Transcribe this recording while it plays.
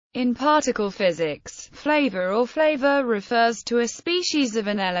In particle physics, flavor or flavor refers to a species of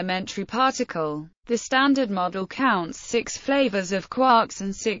an elementary particle. The Standard Model counts 6 flavors of quarks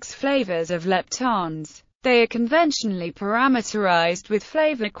and 6 flavors of leptons. They are conventionally parameterized with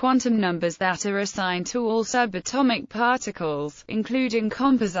flavor quantum numbers that are assigned to all subatomic particles, including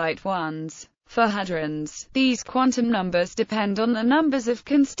composite ones. For hadrons, these quantum numbers depend on the numbers of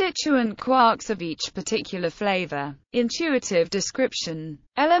constituent quarks of each particular flavor. Intuitive description: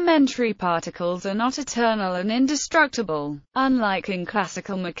 elementary particles are not eternal and indestructible. Unlike in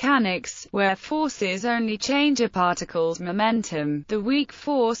classical mechanics, where forces only change a particle's momentum, the weak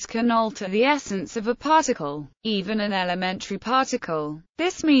force can alter the essence of a particle, even an elementary particle.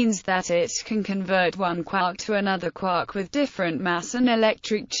 This means that it can convert one quark to another quark with different mass and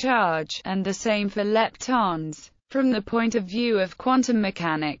electric charge, and the same for leptons. From the point of view of quantum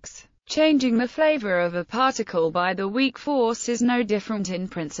mechanics, changing the flavor of a particle by the weak force is no different in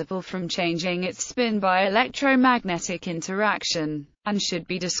principle from changing its spin by electromagnetic interaction, and should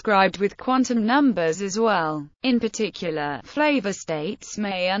be described with quantum numbers as well. In particular, flavor states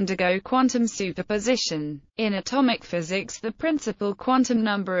may undergo quantum superposition. In atomic physics, the principal quantum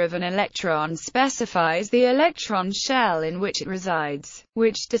number of an electron specifies the electron shell in which it resides,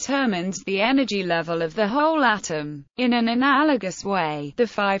 which determines the energy level of the whole atom. In an analogous way, the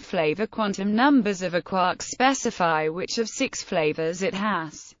 5 flavor quantum numbers of a quark specify which of 6 flavors it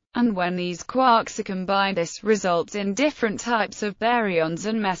has. And when these quarks are combined, this results in different types of baryons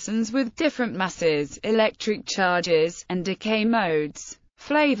and mesons with different masses, electric charges, and decay modes.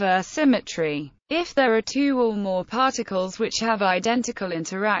 Flavor symmetry: if there are 2 or more particles which have identical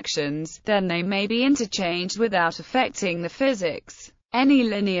interactions, then they may be interchanged without affecting the physics. Any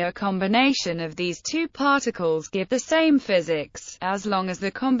linear combination of these 2 particles give the same physics, as long as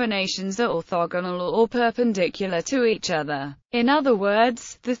the combinations are orthogonal or perpendicular to each other. In other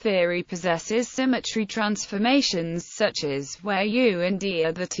words, the theory possesses symmetry transformations such as where U and D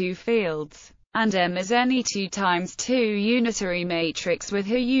are the 2 fields, and M is any 2 times 2 unitary matrix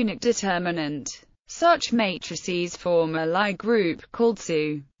with a unique determinant. Such matrices form a Lie group, called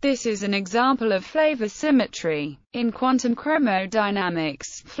SU. This is an example of flavor symmetry. In quantum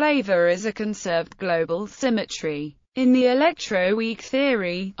chromodynamics, flavor is a conserved global symmetry. In the electroweak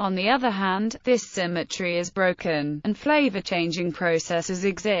theory, on the other hand, this symmetry is broken, and flavor-changing processes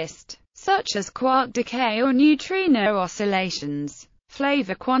exist, such as quark decay or neutrino oscillations.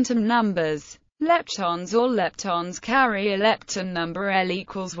 Flavor quantum numbers: leptons or leptons carry a lepton number L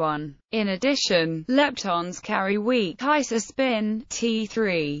equals 1. In addition, leptons carry weak isospin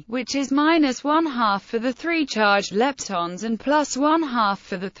T3, which is -1/2 for the 3 charged leptons and +1/2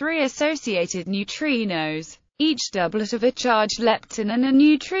 for the 3 associated neutrinos. Each doublet of a charged lepton and a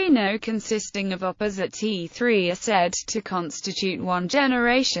neutrino consisting of opposite T3 are said to constitute one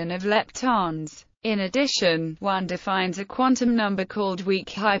generation of leptons. In addition, one defines a quantum number called weak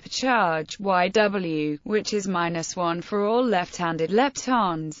hypercharge, YW, which is -1 for all left-handed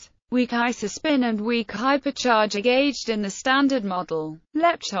leptons. Weak isospin and weak hypercharge are gauged in the Standard Model.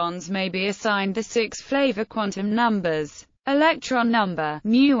 Leptons may be assigned the 6 flavor quantum numbers: electron number,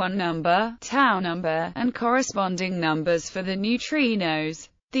 muon number, tau number, and corresponding numbers for the neutrinos.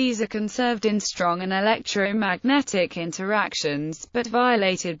 These are conserved in strong and electromagnetic interactions, but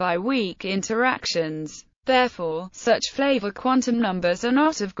violated by weak interactions. Therefore, such flavor quantum numbers are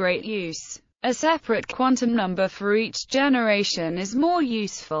not of great use. A separate quantum number for each generation is more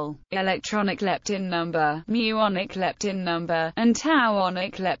useful: electronic lepton number, muonic lepton number, and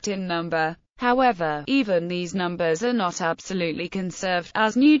tauonic lepton number. However, even these numbers are not absolutely conserved,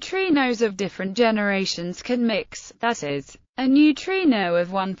 as neutrinos of different generations can mix, that is, a neutrino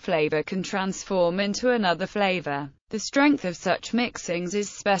of one flavor can transform into another flavor. The strength of such mixings is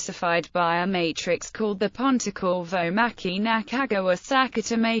specified by a matrix called the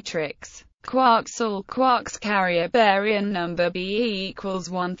Pontokovo-Maki-Nakagawa-Sakata matrix. All quarks carry a baryon number Be equals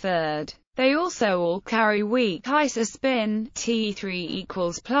 1/3. They also all carry weak isospin T3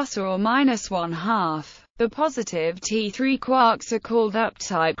 equals plus or minus 1/2. The positive T3 quarks are called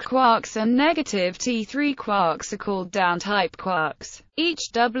up-type quarks and negative T3 quarks are called down-type quarks.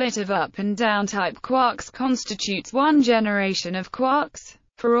 Each doublet of up and down-type quarks constitutes one generation of quarks.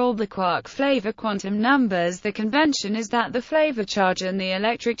 For all the quark flavor quantum numbers, the convention is that the flavor charge and the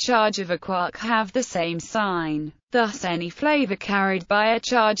electric charge of a quark have the same sign. Thus, any flavor carried by a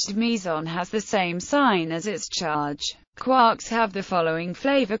charged meson has the same sign as its charge. Quarks have the following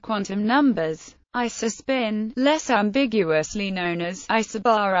flavor quantum numbers: isospin, less ambiguously known as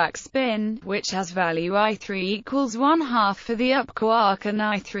isobaric spin, which has value I3 equals 1/2 for the up quark and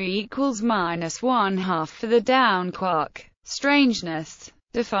I3 equals -1/2 for the down quark. Strangeness: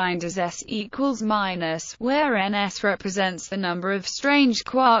 defined as S equals minus, where ns represents the number of strange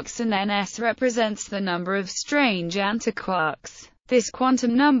quarks and ns represents the number of strange antiquarks. This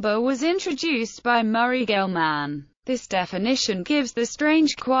quantum number was introduced by Murray-Gell-Mann. This definition gives the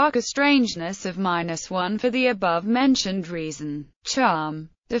strange quark a strangeness of -1 for the above-mentioned reason. Charm,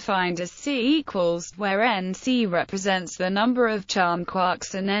 defined as C equals, where Nc represents the number of charm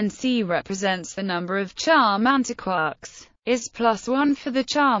quarks and Nc represents the number of charm antiquarks, is +1 for the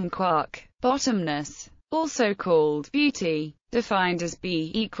charm quark. Bottomness, also called beauty, defined as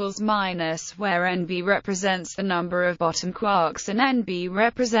B equals minus, where Nb represents the number of bottom quarks and Nb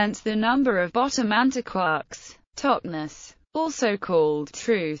represents the number of bottom antiquarks. Topness, also called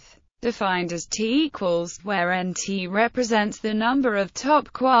truth, defined as T equals, where Nt represents the number of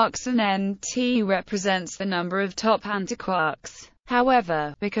top quarks and Nt represents the number of top antiquarks.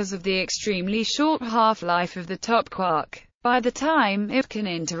 However, because of the extremely short half-life of the top quark, by the time it can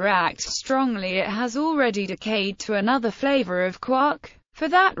interact strongly it has already decayed to another flavor of quark. For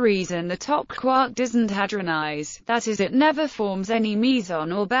that reason the top quark doesn't hadronize, that is, it never forms any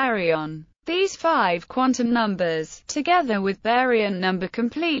meson or baryon. These 5 quantum numbers, together with baryon number,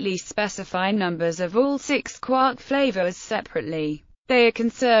 completely specify numbers of all 6 quark flavors separately. They are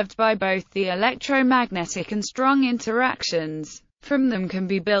conserved by both the electromagnetic and strong interactions. From them can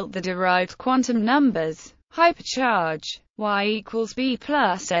be built the derived quantum numbers. Hypercharge, Y equals B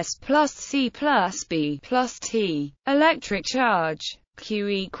plus S plus C plus B plus T. Electric charge, Q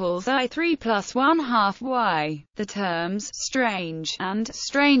equals I3 plus 1/2 Y. The terms strange and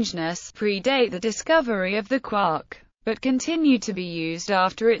strangeness predate the discovery of the quark, but continue to be used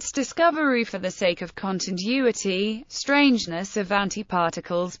after its discovery for the sake of continuity, strangeness of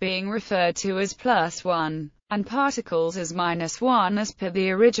antiparticles being referred to as +1, and particles as -1 as per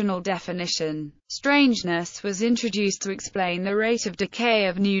the original definition. Strangeness was introduced to explain the rate of decay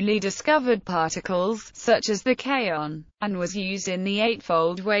of newly discovered particles, such as the kaon, and was used in the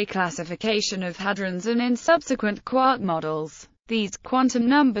eightfold way classification of hadrons and in subsequent quark models. These quantum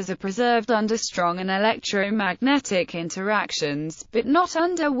numbers are preserved under strong and electromagnetic interactions, but not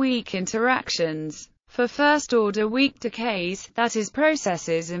under weak interactions. For first-order weak decays, that is,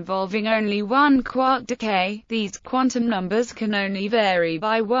 processes involving only one quark decay, these quantum numbers can only vary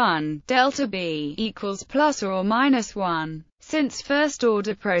by 1, delta B equals plus or minus 1. Since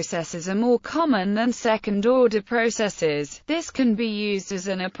first-order processes are more common than second-order processes, this can be used as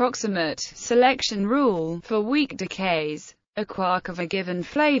an approximate selection rule for weak decays. A quark of a given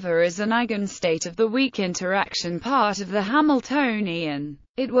flavor is an eigenstate of the weak interaction part of the Hamiltonian.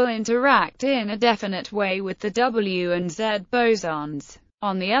 It will interact in a definite way with the W and Z bosons.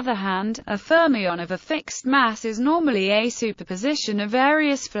 On the other hand, a fermion of a fixed mass is normally a superposition of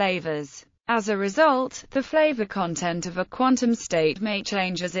various flavors. As a result, the flavor content of a quantum state may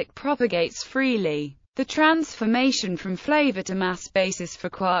change as it propagates freely. The transformation from flavor to mass basis for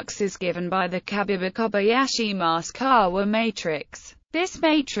quarks is given by the Kabeba-Kobayashi-Maskawa matrix. This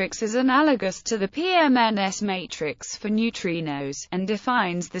matrix is analogous to the PMNS matrix for neutrinos, and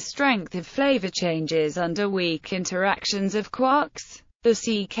defines the strength of flavor changes under weak interactions of quarks. The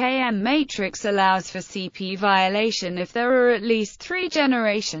CKM matrix allows for CP violation if there are at least 3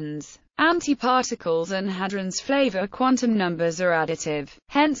 generations. Antiparticles and hadrons' flavor quantum numbers are additive,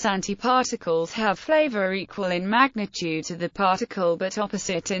 hence antiparticles have flavor equal in magnitude to the particle but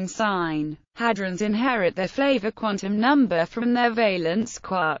opposite in sign. Hadrons inherit their flavor quantum number from their valence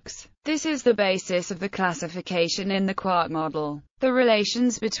quarks. This is the basis of the classification in the quark model. The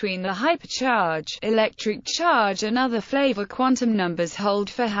relations between the hypercharge, electric charge and other flavor quantum numbers hold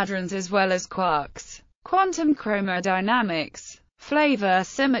for hadrons as well as quarks. Quantum chromodynamics. Flavor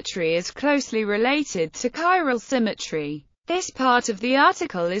symmetry is closely related to chiral symmetry. This part of the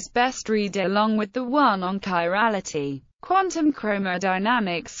article is best read along with the one on chirality. Quantum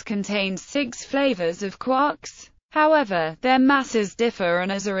chromodynamics contains 6 flavors of quarks. However, their masses differ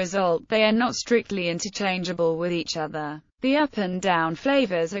and as a result they are not strictly interchangeable with each other. The up and down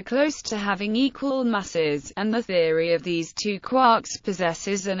flavors are close to having equal masses, and the theory of these 2 quarks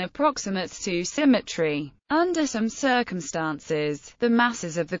possesses an approximate symmetry. Under some circumstances, the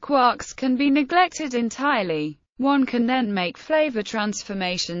masses of the quarks can be neglected entirely. One can then make flavor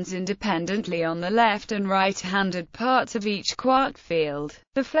transformations independently on the left and right-handed parts of each quark field.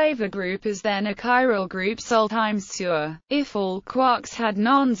 The flavor group is then a chiral group Sol times Sur. If all quarks had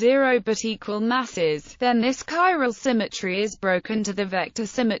non-zero but equal masses, then this chiral symmetry is broken to the vector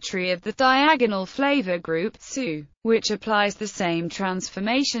symmetry of the diagonal flavor group Su, which applies the same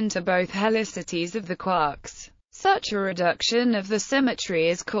transformation to both helicities of the quarks. Such a reduction of the symmetry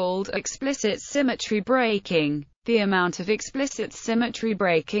is called explicit symmetry breaking. The amount of explicit symmetry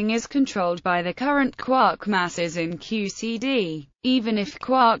breaking is controlled by the current quark masses in QCD. Even if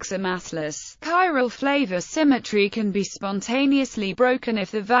quarks are massless, chiral flavor symmetry can be spontaneously broken if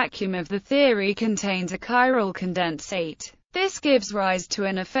the vacuum of the theory contains a chiral condensate. This gives rise to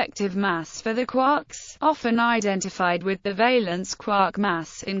an effective mass for the quarks, often identified with the valence quark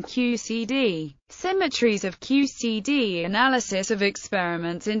mass in QCD. Symmetries of QCD analysis of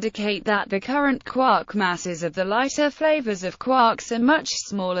experiments indicate that the current quark masses of the lighter flavors of quarks are much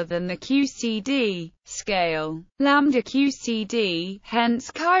smaller than the QCD scale, lambda QCD,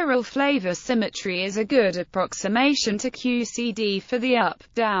 hence chiral flavor symmetry is a good approximation to QCD for the up,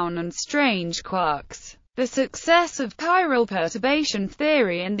 down and strange quarks. The success of chiral perturbation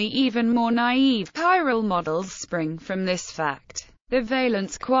theory and the even more naive chiral models spring from this fact. The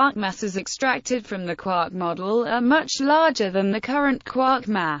valence quark masses extracted from the quark model are much larger than the current quark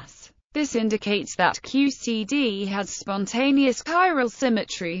mass. This indicates that QCD has spontaneous chiral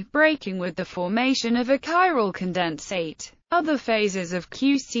symmetry breaking with the formation of a chiral condensate. Other phases of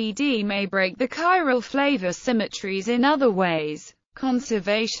QCD may break the chiral flavor symmetries in other ways.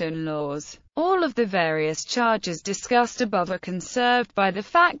 Conservation laws. All of the various charges discussed above are conserved by the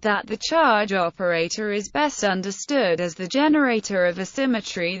fact that the charge operator is best understood as the generator of a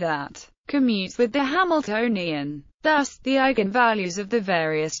symmetry that commutes with the Hamiltonian. Thus, the eigenvalues of the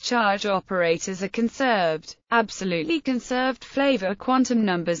various charge operators are conserved. Absolutely conserved flavor quantum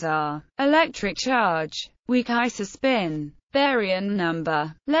numbers are electric charge, weak isospin, baryon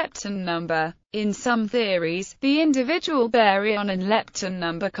number, lepton number. In some theories, the individual baryon and lepton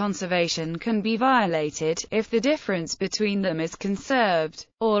number conservation can be violated if the difference between them is conserved.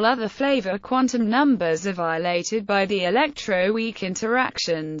 All other flavor quantum numbers are violated by the electroweak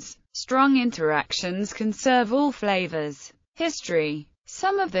interactions. Strong interactions conserve all flavors. History.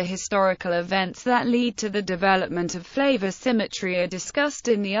 Some of the historical events that lead to the development of flavor symmetry are discussed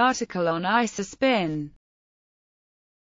in the article on isospin.